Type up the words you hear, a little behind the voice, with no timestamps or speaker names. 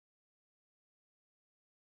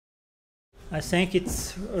I think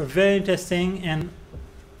it's very interesting and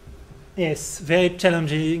yes, very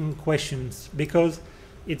challenging questions because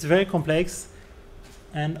it's very complex.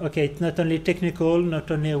 And okay, it's not only technical,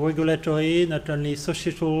 not only regulatory, not only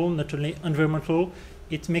societal, not only environmental.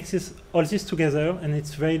 It mixes all this together, and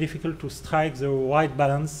it's very difficult to strike the right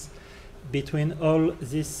balance between all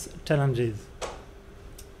these challenges.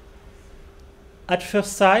 At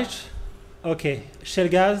first sight, okay, shale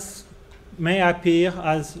gas may appear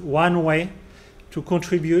as one way to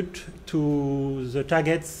contribute to the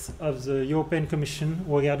targets of the European Commission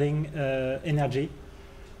regarding energy.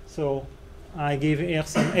 So I give here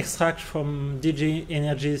some extract from DG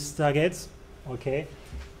Energy's targets. Okay,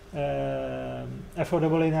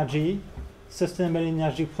 affordable energy, sustainable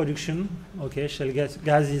energy production. Okay, shale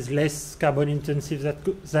gas is less carbon intensive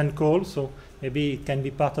than coal, so maybe it can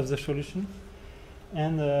be part of the solution.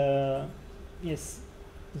 And yes,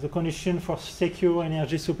 the condition for secure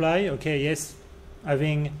energy supply. Okay, yes,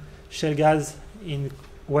 having shale gas in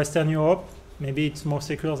Western Europe, maybe it's more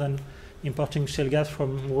secure than importing shale gas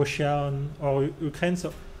from Russia or Ukraine.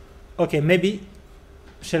 So, okay, maybe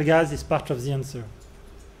shale gas is part of the answer.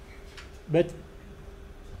 But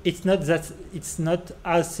it's not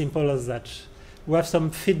as simple as that. We have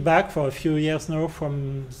some feedback for a few years now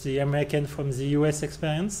from the US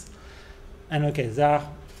experience. And okay,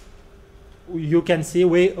 you can see,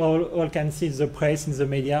 we all can see the press in the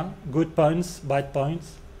media, good points, bad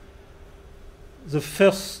points. The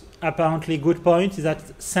first apparently good point is that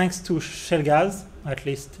thanks to shale gas, at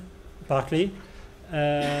least partly,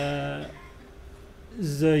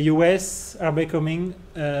 the US are becoming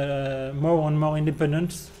more and more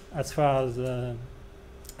independent as far as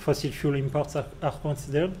fossil fuel imports are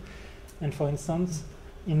considered. And for instance,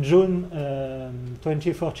 in June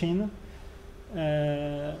 2014,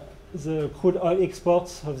 the crude oil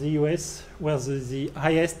exports of the US were the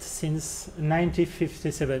highest since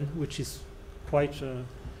 1957, which is quite an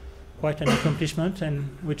accomplishment, and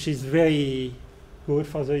which is very good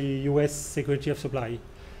for the US security of supply.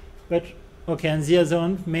 But okay, on the other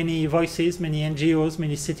hand, many voices, many NGOs,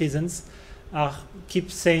 many citizens keep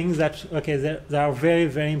saying that okay, there are very,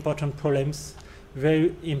 very important problems,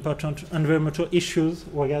 very important environmental issues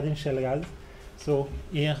regarding shale gas. So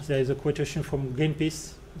here there is a quotation from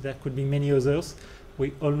Greenpeace. There could be many others.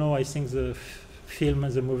 We all know, I think, the film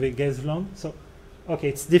and the movie Gazeland. So okay,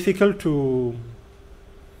 it's difficult to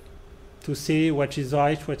see what is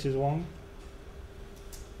right, what is wrong.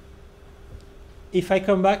 If I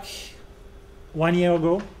come back 1 year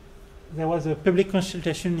ago, there was a public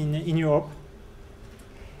consultation in Europe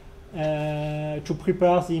to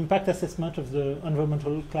prepare the impact assessment of the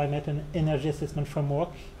environmental, climate and energy assessment framework.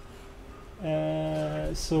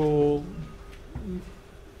 So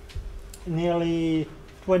nearly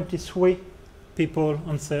 23 people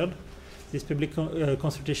answered this public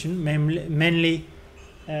consultation, mainly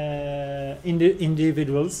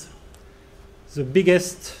individuals. The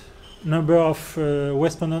biggest number of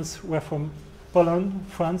respondents were from Poland,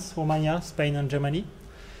 France, Romania, Spain and Germany.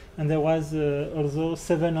 And there was also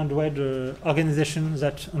 700 organizations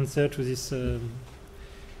that answered to this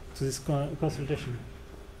consultation.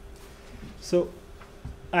 So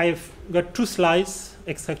I've got 2 slides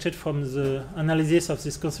extracted from the analysis of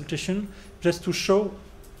this consultation just to show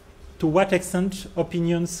to what extent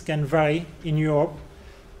opinions can vary in Europe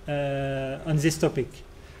on this topic.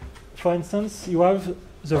 For instance, you have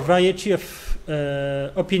the variety of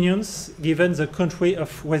opinions given the country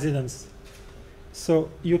of residence. So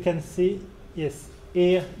you can see, yes,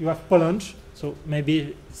 here you have Poland. So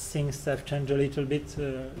maybe things have changed a little bit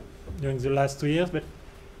during the last 2 years, but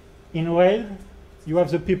in Wales, you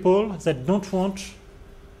have the people that don't want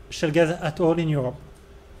shale gas at all in Europe.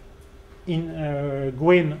 In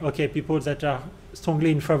green, okay, people that are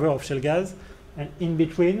strongly in favor of shale gas, and in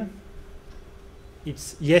between,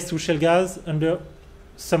 it's yes to shale gas under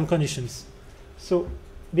some conditions. So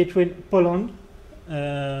between Poland,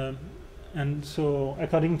 and so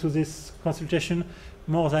according to this consultation,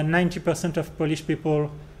 more than 90% of Polish people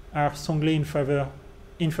are strongly in favor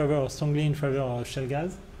or strongly in favor of shale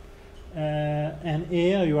gas. And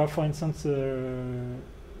here you have, for instance,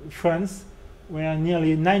 France, where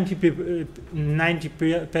nearly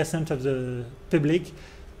 90% of the public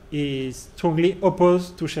is strongly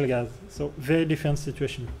opposed to shale gas. So very different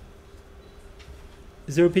situation.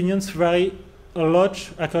 The opinions vary a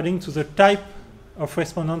lot according to the type of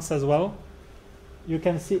respondents as well. You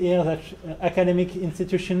can see here that academic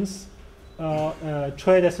institutions,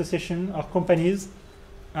 trade associations, or companies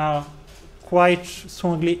are quite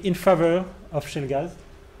strongly in favor of shale gas.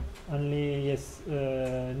 Only, yes,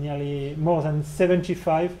 nearly more than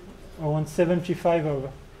 75, around 75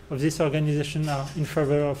 of this organization are in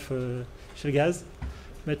favor of shale gas.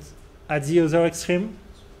 But at the other extreme,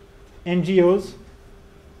 NGOs,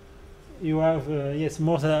 you have, yes,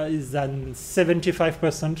 more than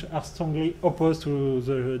 75% are strongly opposed to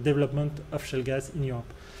the development of shale gas in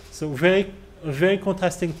Europe. So a very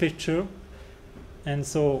contrasting picture. And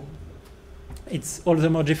so it's all the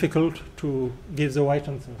more difficult to give the right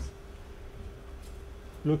answers.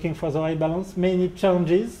 Looking for the right balance, many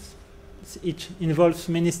challenges. It involves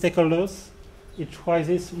many stakeholders. It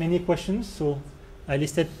raises many questions. So I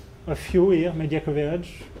listed a few here: media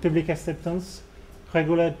coverage, public acceptance,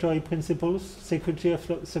 regulatory principles, security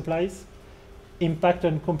of supplies, impact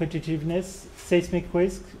on competitiveness, seismic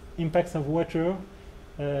risk, impacts of water,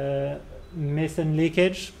 methane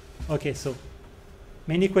leakage. Okay, so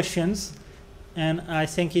many questions, and I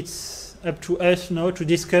think it's up to us now to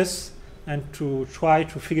discuss and to try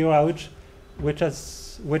to figure out which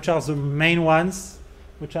are the main ones,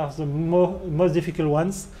 which are the most difficult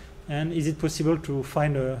ones, and is it possible to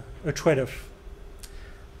find a trade-off.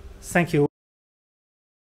 Thank you.